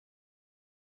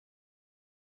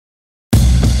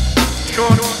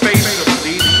short space of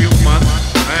these few months,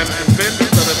 I am convinced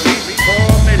that at least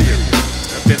 4 million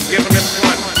have been given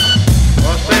employment.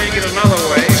 Or saying it another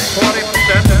way, 40%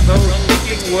 of those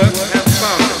seeking work have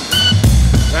found it.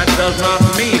 That does not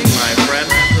mean, my friends,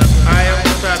 that I am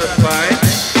satisfied,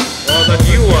 or that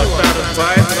you are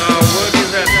satisfied that our work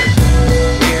is ended.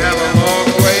 We have a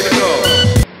long way to go,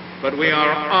 but we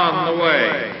are on the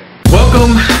way.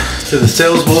 Welcome to the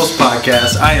Sales Wolves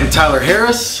Podcast. I am Tyler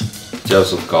Harris.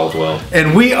 Joseph Caldwell.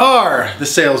 And we are the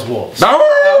Sales Wolves.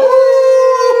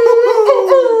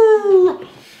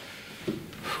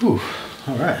 Whew.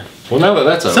 All right. Well, now that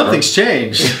that's over. Something's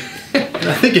changed.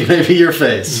 I think it may be your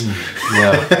face.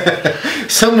 Yeah.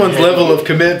 Someone's level of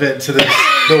commitment to the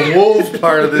wolf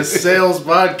part of this sales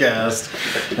podcast.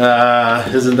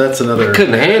 That's another. I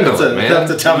couldn't handle it, man.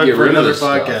 That's a topic for another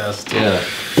podcast. Yeah.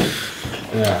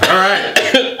 All right.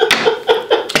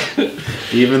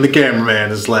 Even the cameraman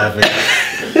is laughing.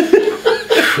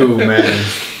 Ooh, man.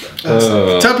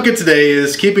 The topic of today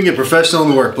is keeping it professional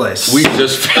in the workplace. We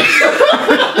just.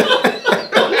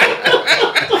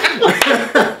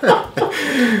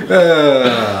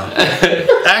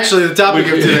 Actually, the topic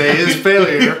of today is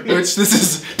failure, which this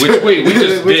is. We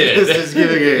just did. This is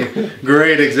giving a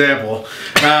great example.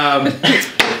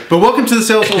 But welcome to the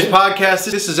Sales Wolves Podcast.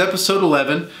 This is episode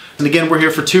 11. And again, we're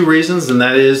here for two reasons, and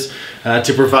that is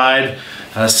to provide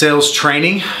sales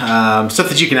training, stuff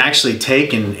that you can actually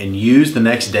take and use the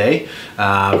next day,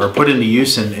 or put into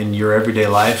use in your everyday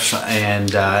life,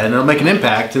 and it'll make an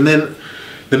impact. And then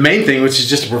the main thing, which is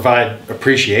just to provide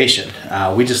appreciation.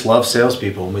 We just love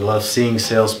salespeople, and we love seeing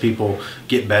salespeople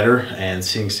get better and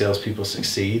seeing salespeople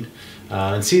succeed,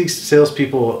 and seeing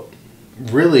salespeople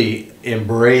really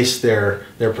embrace their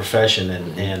profession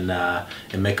and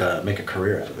make a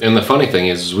career out of it. And the funny thing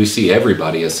is we see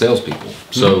everybody as salespeople.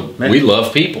 So we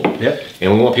love people. Yep.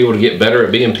 And we want people to get better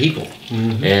at being people.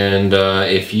 Mm-hmm. And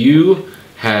if you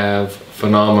have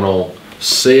phenomenal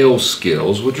sales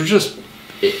skills, which are just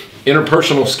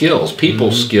interpersonal skills,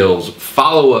 people skills,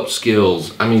 follow-up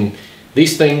skills, I mean,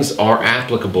 these things are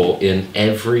applicable in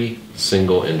every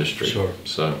single industry. Sure.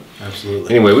 So,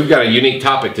 absolutely. Anyway, we've got a unique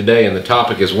topic today, and the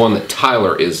topic is one that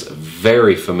Tyler is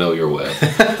very familiar with.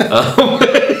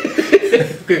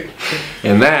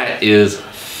 And that is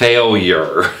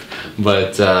failure.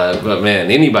 But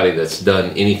man, anybody that's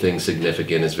done anything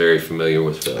significant is very familiar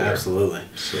with failure. Absolutely.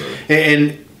 So.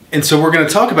 And so we're going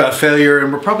to talk about failure,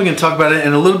 and we're probably going to talk about it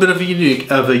in a little bit of a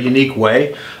unique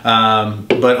way.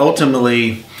 But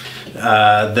ultimately,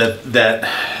 that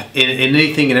in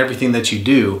anything and everything that you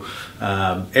do,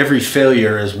 every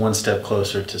failure is one step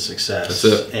closer to success.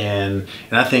 That's it. And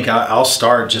I think I'll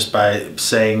start just by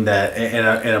saying that, and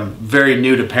I'm very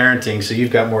new to parenting, so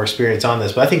you've got more experience on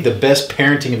this, but I think the best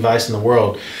parenting advice in the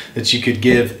world that you could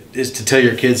give is to tell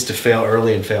your kids to fail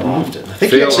early and fail often. I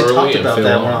think we actually talked about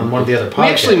that on one of the other podcasts.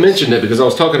 We actually mentioned it because I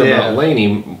was talking about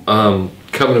Lainey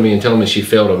coming to me and telling me she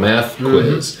failed a math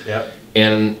quiz. Yep.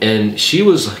 And she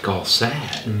was like all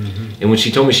sad. And when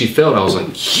she told me she failed, I was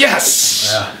like,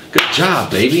 yes! Yeah. Good job,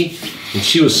 baby. And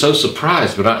she was so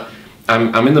surprised. But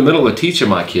I'm in the middle of teaching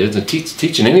my kids and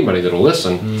teaching anybody that'll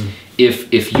listen.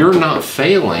 If you're not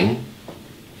failing,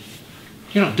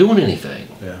 you're not doing anything.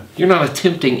 Yeah. You're not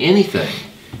attempting anything.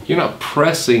 You're not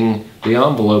pressing the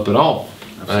envelope at all.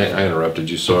 I interrupted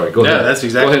you. Sorry. Go ahead. No, that's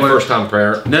exactly. Go ahead. First time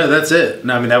prayer. No, that's it.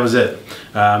 No, I mean that was it.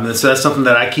 That's something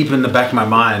that I keep in the back of my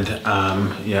mind.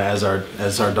 As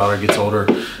our daughter gets older,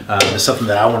 it's something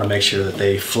that I want to make sure that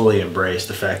they fully embrace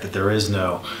the fact that there is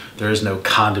no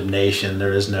condemnation,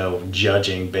 there is no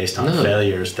judging based on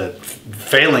failures. That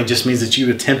failing just means that you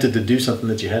attempted to do something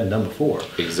that you hadn't done before.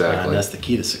 Exactly. And that's the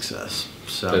key to success.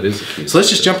 So, that is the key. So let's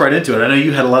just jump right into it. I know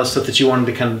you had a lot of stuff that you wanted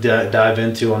to kind of dive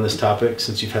into on this topic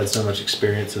since you've had so much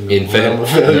experience in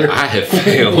failure. I have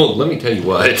failed. Let me tell you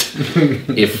what.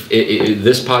 If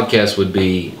this podcast would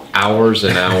be hours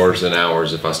and hours and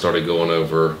hours if I started going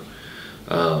over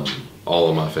all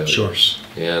of my failures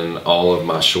and all of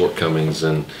my shortcomings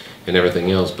and everything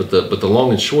else. But the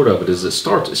long and short of it is it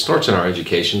starts in our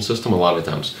education system a lot of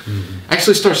times.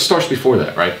 Actually, starts before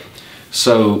that, right?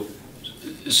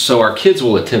 So our kids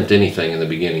will attempt anything in the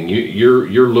beginning.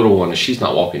 Your little one, she's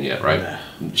not walking yet, right? Nah.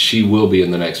 She will be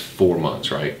in the next 4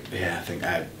 months, right? Yeah, I think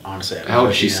honestly. How old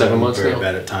is she? 7 months now? Very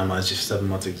bad at timelines. She's 7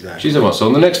 months exactly. She's 7 months. So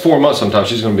in the next 4 months, sometime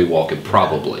she's going to be walking,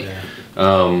 probably.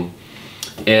 Yeah.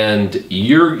 And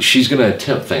she's going to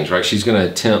attempt things, right? She's going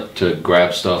to attempt to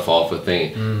grab stuff off a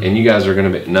thing, and you guys are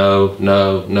going to be no.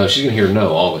 She's going to hear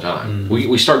no all the time.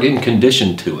 We start getting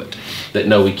conditioned to it. That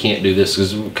no, we can't do this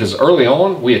because early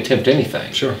on we attempt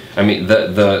anything. Sure. I mean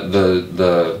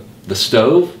the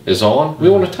stove is on. We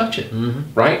want to touch it,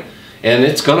 right? and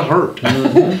it's gonna hurt.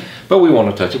 But we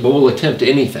want to touch it. But we'll attempt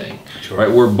anything. Sure.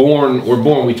 Right? We're born.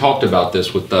 We talked about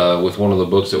this with one of the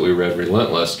books that we read,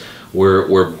 Relentless.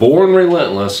 We're born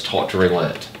relentless, taught to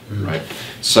relent. Right.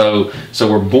 So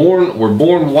we're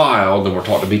born wild, and we're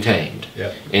taught to be tamed.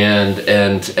 Yeah.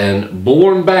 And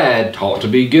born bad, taught to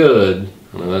be good.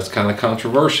 I mean, that's kind of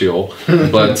controversial,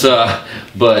 but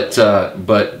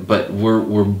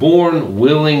we're born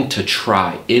willing to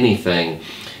try anything,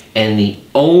 and the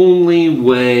only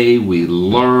way we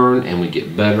learn and we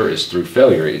get better is through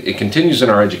failure. It continues in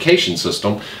our education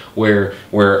system, where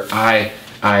I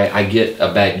get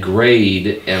a bad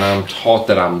grade and I'm taught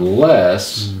that I'm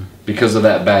less because of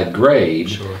that bad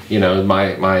grade. Sure. You know,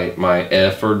 my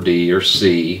F or D or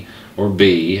C or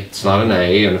B, it's not an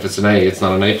A, and if it's an A, it's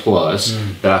not an A plus.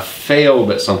 That I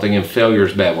failed at something, and failure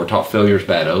is bad. We're taught failure is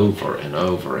bad over and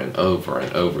over and over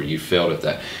and over. You failed at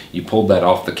that. You pulled that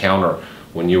off the counter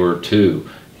when you were 2.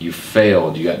 You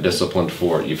failed. You got disciplined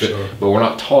for it. Sure. But we're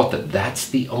not taught that that's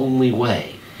the only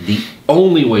way. The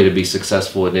only way to be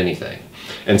successful at anything.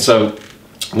 And so,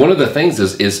 one of the things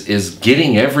is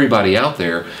getting everybody out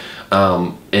there,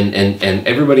 and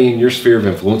everybody in your sphere of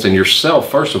influence, and yourself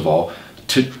first of all,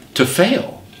 to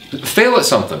fail at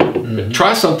something.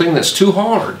 Try something that's too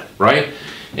hard, right?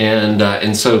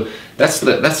 And so that's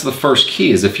the first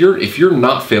key, is if you're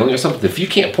not failing at something, if you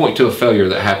can't point to a failure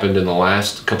that happened in the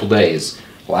last couple days,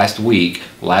 last week,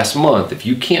 last month, if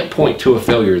you can't point to a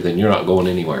failure, then you're not going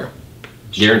anywhere.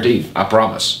 Guaranteed. I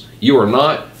promise. You are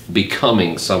not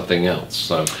becoming something else.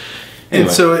 So And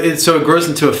so it grows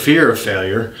into a fear of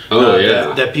failure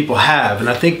that people have. And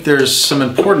I think there's some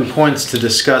important points to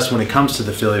discuss when it comes to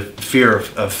the fear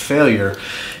of failure.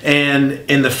 And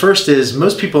the first is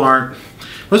most people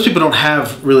don't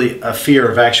have really a fear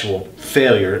of actual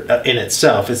failure in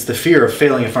itself. It's the fear of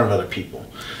failing in front of other people.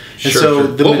 And sure.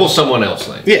 What will someone else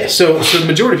think? Yeah, so the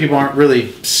majority of people aren't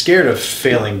really scared of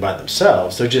failing by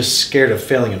themselves. They're just scared of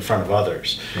failing in front of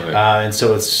others. Right. And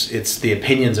so it's the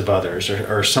opinions of others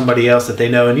or somebody else that they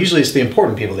know. And usually it's the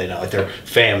important people they know, like their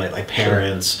family, like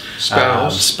parents,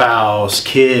 spouse,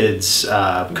 kids,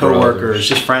 co-workers,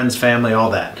 just friends, family,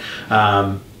 all that,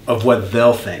 of what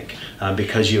they'll think.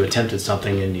 Because you attempted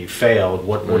something and you failed,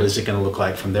 what is it going to look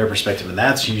like from their perspective? And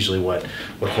that's usually what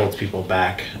holds people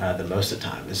back the most of the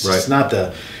time. It's not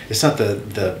the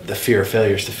fear of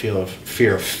failure; it's the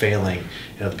fear of failing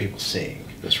and other people seeing.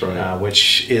 That's right.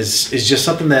 Which is just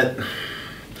something that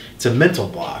it's a mental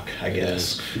block, I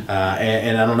guess.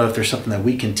 And I don't know if there's something that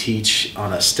we can teach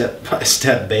on a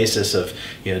step-by-step basis of,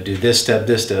 do this step,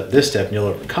 and you'll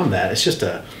overcome that. It's just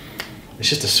a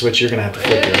switch you're going to have to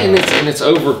flip. And it's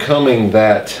overcoming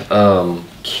that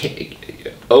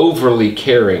overly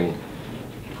caring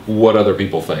what other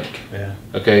people think. Yeah.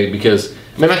 Okay, because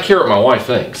I care what my wife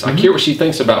thinks. I care what she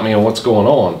thinks about me and what's going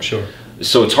on. Sure.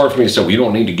 So it's hard for me to say, well, you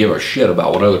don't need to give a shit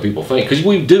about what other people think, because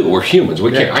we do. We're humans.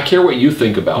 We care. I care what you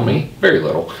think about me. Very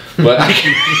little, but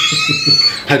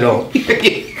I don't.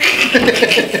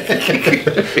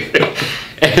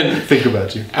 And think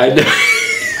about you. I know.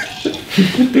 I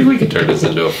think we could turn this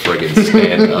into a friggin'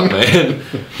 stand-up, man.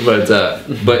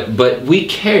 But we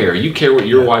care. You care what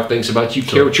your wife thinks about you. You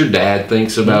care what your dad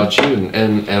thinks about you,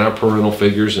 and our parental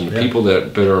figures and the people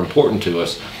that are important to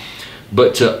us.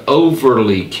 But to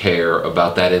overly care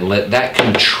about that and let that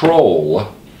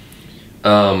control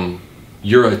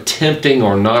your attempting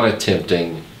or not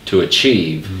attempting to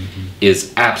achieve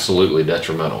is absolutely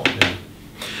detrimental. Yeah.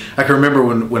 I can remember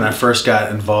when I first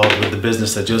got involved with the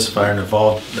business that Joseph and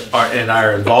I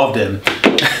are involved in.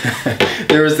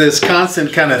 There was this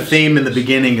constant kind of theme in the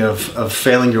beginning of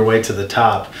failing your way to the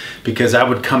top, because I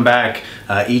would come back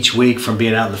each week from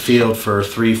being out in the field for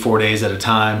 3-4 days at a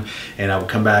time, and I would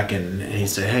come back and he'd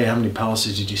say, "Hey, how many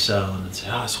policies did you sell?" And I'd say,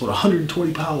 "I sold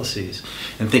 120 policies,"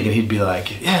 and thinking he'd be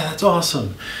like, "Yeah, that's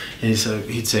awesome." And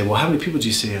he'd say, "Well, how many people did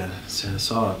you see?" I said, "I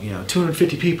saw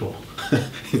 250 people."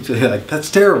 He'd be like, "That's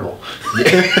terrible."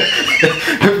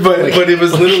 but it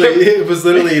was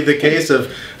literally the case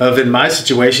of in my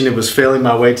situation, it was failing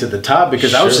my way to the top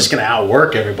because I was just going to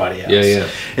outwork everybody else. Yeah.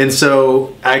 And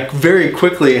so I very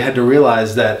quickly had to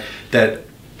realize that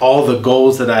all the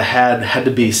goals that I had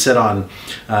to be set on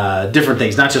different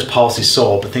things, not just policy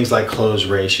sold, but things like close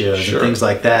ratios and things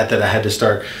like that I had to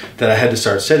start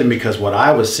setting, because what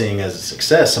I was seeing as a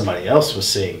success, somebody else was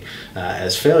seeing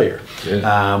as failure,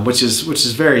 which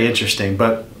is very interesting.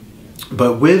 But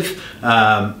with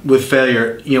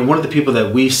failure, one of the people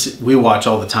that we watch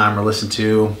all the time or listen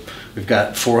to, we've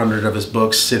got 400 of his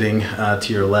books sitting to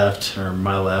your left or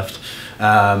my left.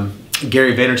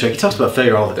 Gary Vaynerchuk, he talks about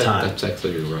failure all the time. That's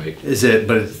actually right. Is it?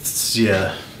 But it's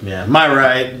Yeah, my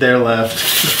right, their left.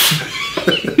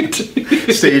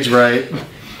 Stage right.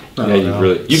 Yeah,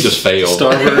 you just failed.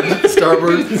 Starboard.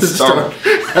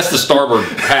 That's the starboard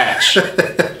hatch.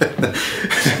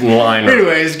 Liner.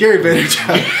 Anyways, Gary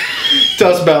Vaynerchuk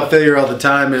tells about failure all the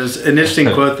time. It was an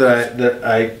interesting quote that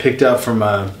I picked up from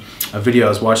a video I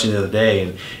was watching the other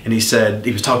day, and he said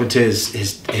he was talking to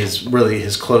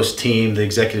his close team, the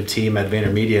executive team at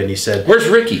VaynerMedia, and he said, "Where's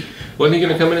Ricky? Wasn't he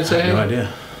going to come in and say I have no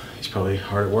idea. He's probably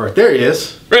hard at work. There he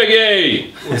is.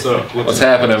 Ricky! What's up? What's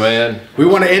happening, man? We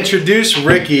want to introduce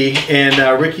Ricky,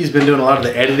 and Ricky's been doing a lot of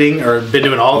the editing, or been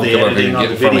doing all the editing on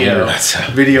the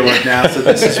video work now. So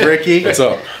this is Ricky. What's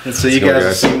up? And so you guys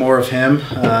will see more of him.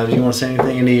 Do you want to say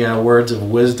anything? Any words of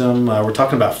wisdom? We're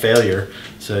talking about failure.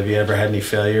 So have you ever had any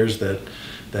failures that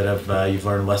you've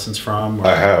learned lessons from? Or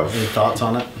I have. Any thoughts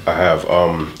on it? I have.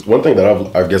 One thing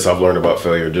that I guess I've learned about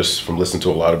failure just from listening to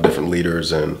a lot of different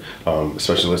leaders and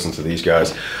especially listening to these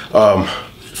guys.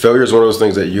 Failure is one of those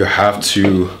things that you have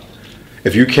to,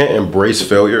 if you can't embrace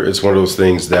failure, it's one of those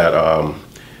things that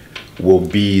will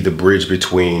be the bridge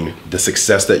between the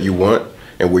success that you want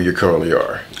and where you currently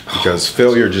are. Because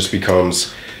failure just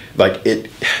becomes like it.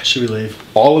 Should we leave?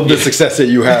 All of the success that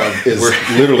you have is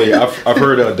literally. I've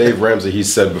heard Dave Ramsey. He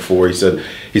said before. He said.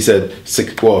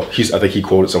 Well, I think he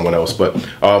quoted someone else, but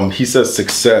he says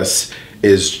success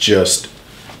is just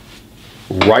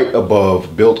right above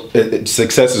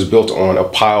success is built on a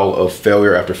pile of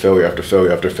failure after failure after failure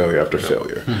after failure after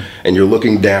failure. And you're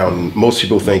looking down. Most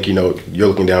people think, you're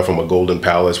looking down from a golden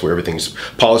palace where everything's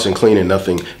polished and clean and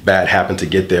nothing bad happened to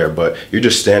get there, but you're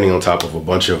just standing on top of a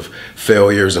bunch of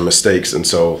failures and mistakes. And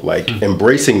so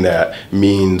embracing that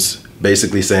means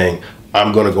basically saying,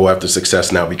 I'm going to go after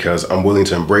success now because I'm willing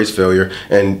to embrace failure,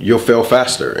 and you'll fail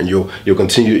faster, and you'll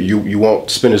continue. You won't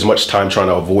spend as much time trying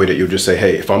to avoid it. You'll just say,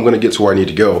 hey, if I'm going to get to where I need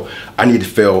to go, I need to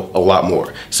fail a lot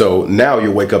more. So now you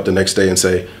wake up the next day and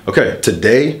say, okay,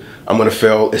 today I'm going to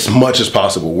fail as much as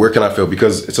possible. Where can I fail?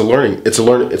 Because it's a learning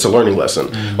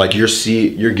lesson. Like you're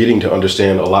getting to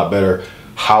understand a lot better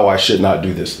how I should not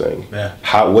do this thing. Yeah.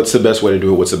 What's the best way to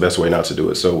do it? What's the best way not to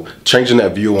do it? So changing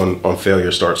that view on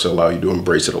failure starts to allow you to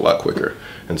embrace it a lot quicker.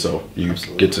 And so you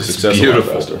get to success a lot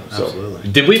faster. So.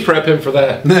 Absolutely. Did we prep him for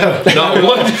that? No.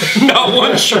 Not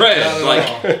one shred.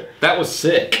 Like, that was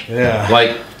sick. Yeah.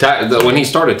 Like, when he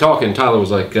started talking, Tyler was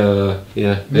like, yeah.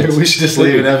 Maybe we should just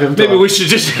leave and have him talk. Maybe we should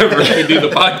just have Ricky do the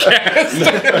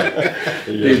podcast.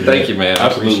 Dude, thank you, man. I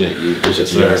appreciate you.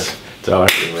 Appreciate you guys.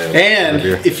 And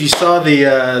if you saw the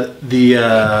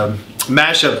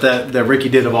mashup that Ricky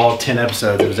did of all 10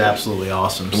 episodes, it was absolutely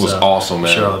awesome. It was awesome,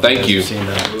 man. Sure, thank you.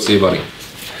 See you, buddy.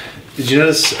 Did you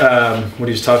notice when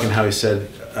he was talking how he said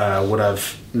what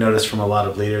I've noticed from a lot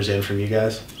of leaders and from you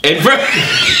guys?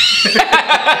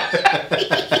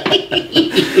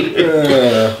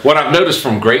 What I've noticed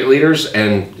from great leaders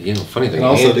and funny thing,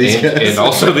 and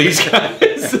also these guys.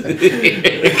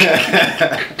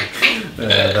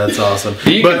 That's awesome.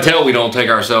 You can tell we don't take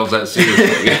ourselves that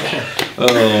seriously.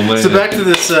 Oh man. So back to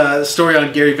this story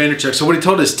on Gary Vaynerchuk. So what he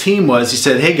told his team was, he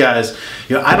said, hey guys,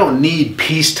 I don't need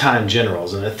peacetime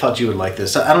generals. And I thought you would like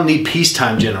this. I don't need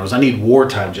peacetime generals. I need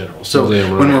wartime generals. So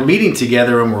when we're meeting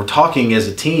together and we're talking as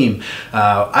a team,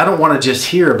 I don't want to just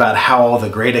hear about how all the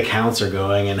great accounts are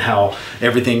going and how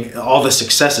everything, all the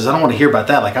successes. I don't want to hear about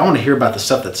that. Like, I want to hear about the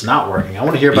stuff that's not working. I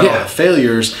want to hear about all the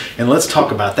failures, and let's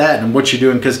talk about that and what you're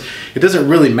doing, because it doesn't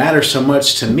really matter so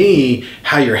much to me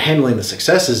how you're handling the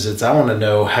successes. It's I want to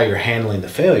know how you're handling the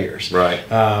failures. Right.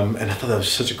 And I thought that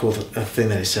was such a cool thing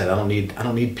that he said. I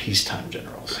don't need peacetime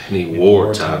generals. I need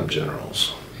wartime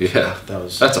generals. Yeah.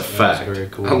 That's a fact. Very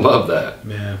cool. I love that.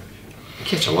 Yeah. You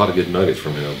catch a lot of good nuggets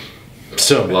from him.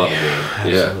 So many. A lot of them.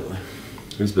 Absolutely.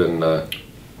 Yeah. He's been.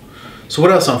 So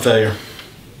what else on failure?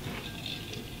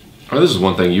 Oh, this is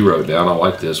one thing you wrote down. I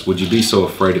like this. Would you be so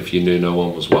afraid if you knew no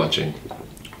one was watching?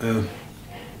 You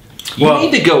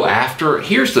need to go after.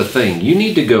 Here's the thing. You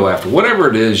need to go after whatever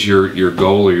it is, your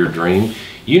goal or your dream.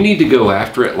 You need to go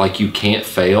after it like you can't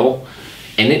fail.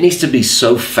 And it needs to be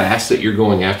so fast that you're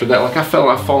going after that. Like I've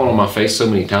fallen on my face so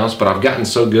many times, but I've gotten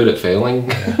so good at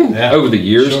failing over the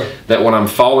years that when I'm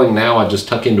falling now, I just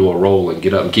tuck into a roll and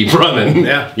get up and keep running.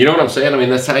 Yeah. You know what I'm saying? I mean,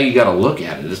 that's how you got to look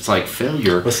at it. It's like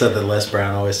failure. What's that Les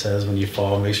Brown always says? When you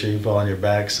fall, make sure you fall on your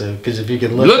back. So, because if you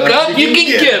can look up, you can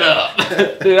get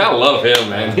up. Dude, I love him,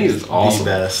 man. He's awesome.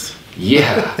 The best.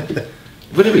 Yeah.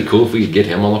 Wouldn't it be cool if we could get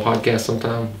him on the podcast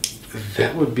sometime?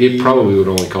 That would be. It probably would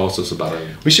only cost us about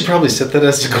a. We should probably set that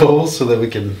as a goal so that we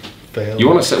can fail. You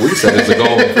want to set? We can set it as a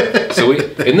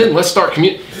goal. And then let's start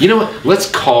You know what? Let's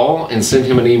call and send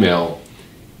him an email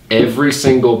every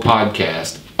single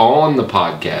podcast on the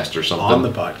podcast or something. On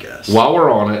the podcast. While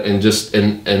we're on it, and just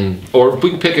or if we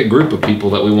can pick a group of people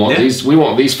that we want we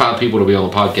want these 5 people to be on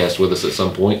the podcast with us at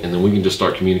some point, and then we can just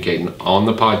start communicating on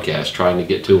the podcast, trying to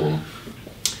get to them,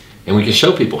 and we can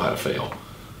show people how to fail.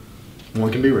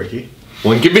 One can be Ricky.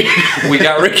 One can be. We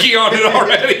got Ricky on it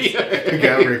already. We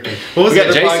got Ricky. What was We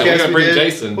that got other Jason. We podcast gotta bring did?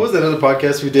 Jason. What was that other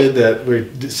podcast we did that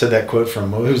we said that quote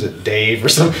from? Who was it? Dave or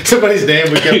somebody's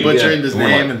name? We kept butchering Yeah. his We're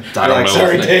name, like, and I we're don't like, know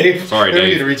sorry, his name. Dave. Sorry, We Dave.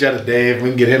 need to reach out to Dave. We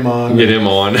can get him on. Get him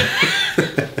on.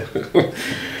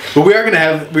 But we are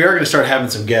gonna start having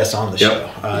some guests on the Yep. show.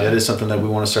 That is something that we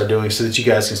want to start doing so that you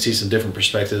guys can see some different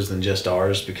perspectives than just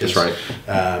ours. Because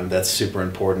That's that's super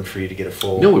important for you to get a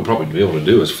full. You know what we'd probably be able to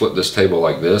do is flip this table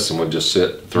like this, and we'll just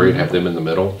sit 3 and have them in the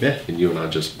middle. Yeah. And you and I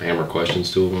just hammer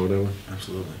questions to them or whatever.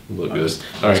 Absolutely. Look good.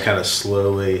 All right. Just kind of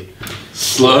slowly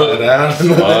Slow it out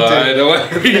and Slide away.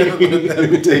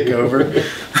 let them take over.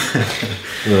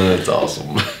 That's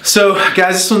awesome. So,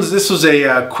 guys, this was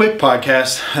a quick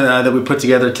podcast that we put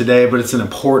together today, but it's an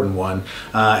important one.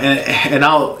 And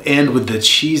I'll end with the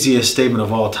cheesiest statement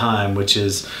of all time, which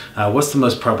is, what's the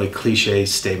most probably cliche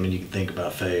statement you can think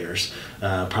about failures?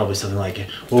 Probably something like,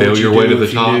 "What Fail would you your way do to the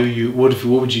if top." You knew what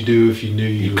would you do if you knew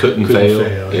you couldn't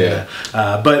fail? Yeah.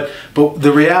 But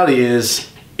the reality is,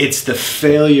 it's the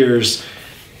failures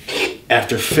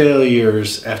after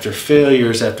failures after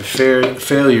failures after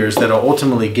failures that'll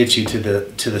ultimately get you to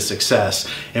the success.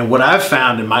 And what I've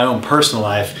found in my own personal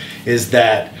life is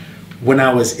that when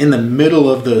I was in the middle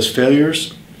of those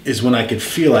failures is when I could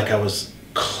feel like I was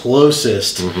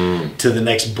closest to the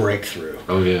next breakthrough.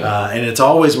 Oh, yeah. And it's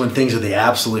always when things are the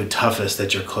absolute toughest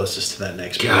that you're closest to that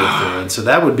next breakthrough. And so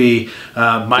that would be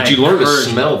my But you learn to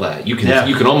encouragement. smell that. You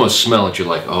can almost smell it. You're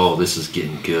like, oh, this is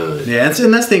getting good. Yeah,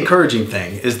 and that's the encouraging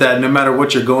thing, is that no matter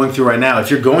what you're going through right now, if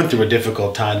you're going through a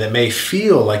difficult time that may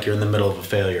feel like you're in the middle of a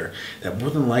failure, that more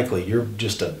than likely you're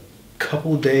just a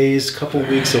couple days, couple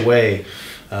weeks away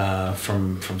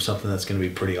from something that's going to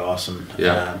be pretty awesome.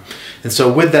 Yeah. And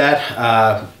so with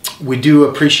that, we do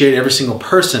appreciate every single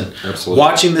person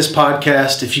watching this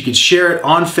podcast. If you could share it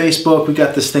on Facebook, we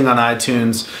got this thing on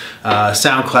iTunes,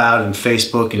 SoundCloud, and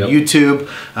Facebook and YouTube.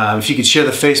 If you could share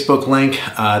the Facebook link,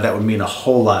 that would mean a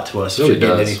whole lot to us if you're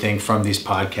getting anything from these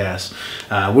podcasts.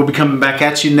 We'll be coming back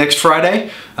at you next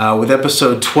Friday with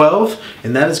episode 12,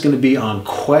 and that is going to be on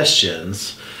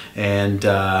questions. And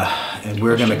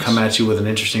we're going to come at you with an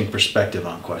interesting perspective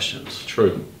on questions.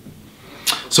 True.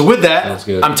 So with that, Sounds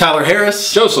good. I'm Tyler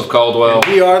Harris. Joseph Caldwell.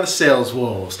 And we are the Sales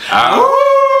Wolves. Ow.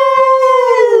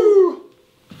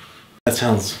 That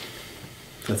sounds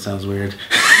weird.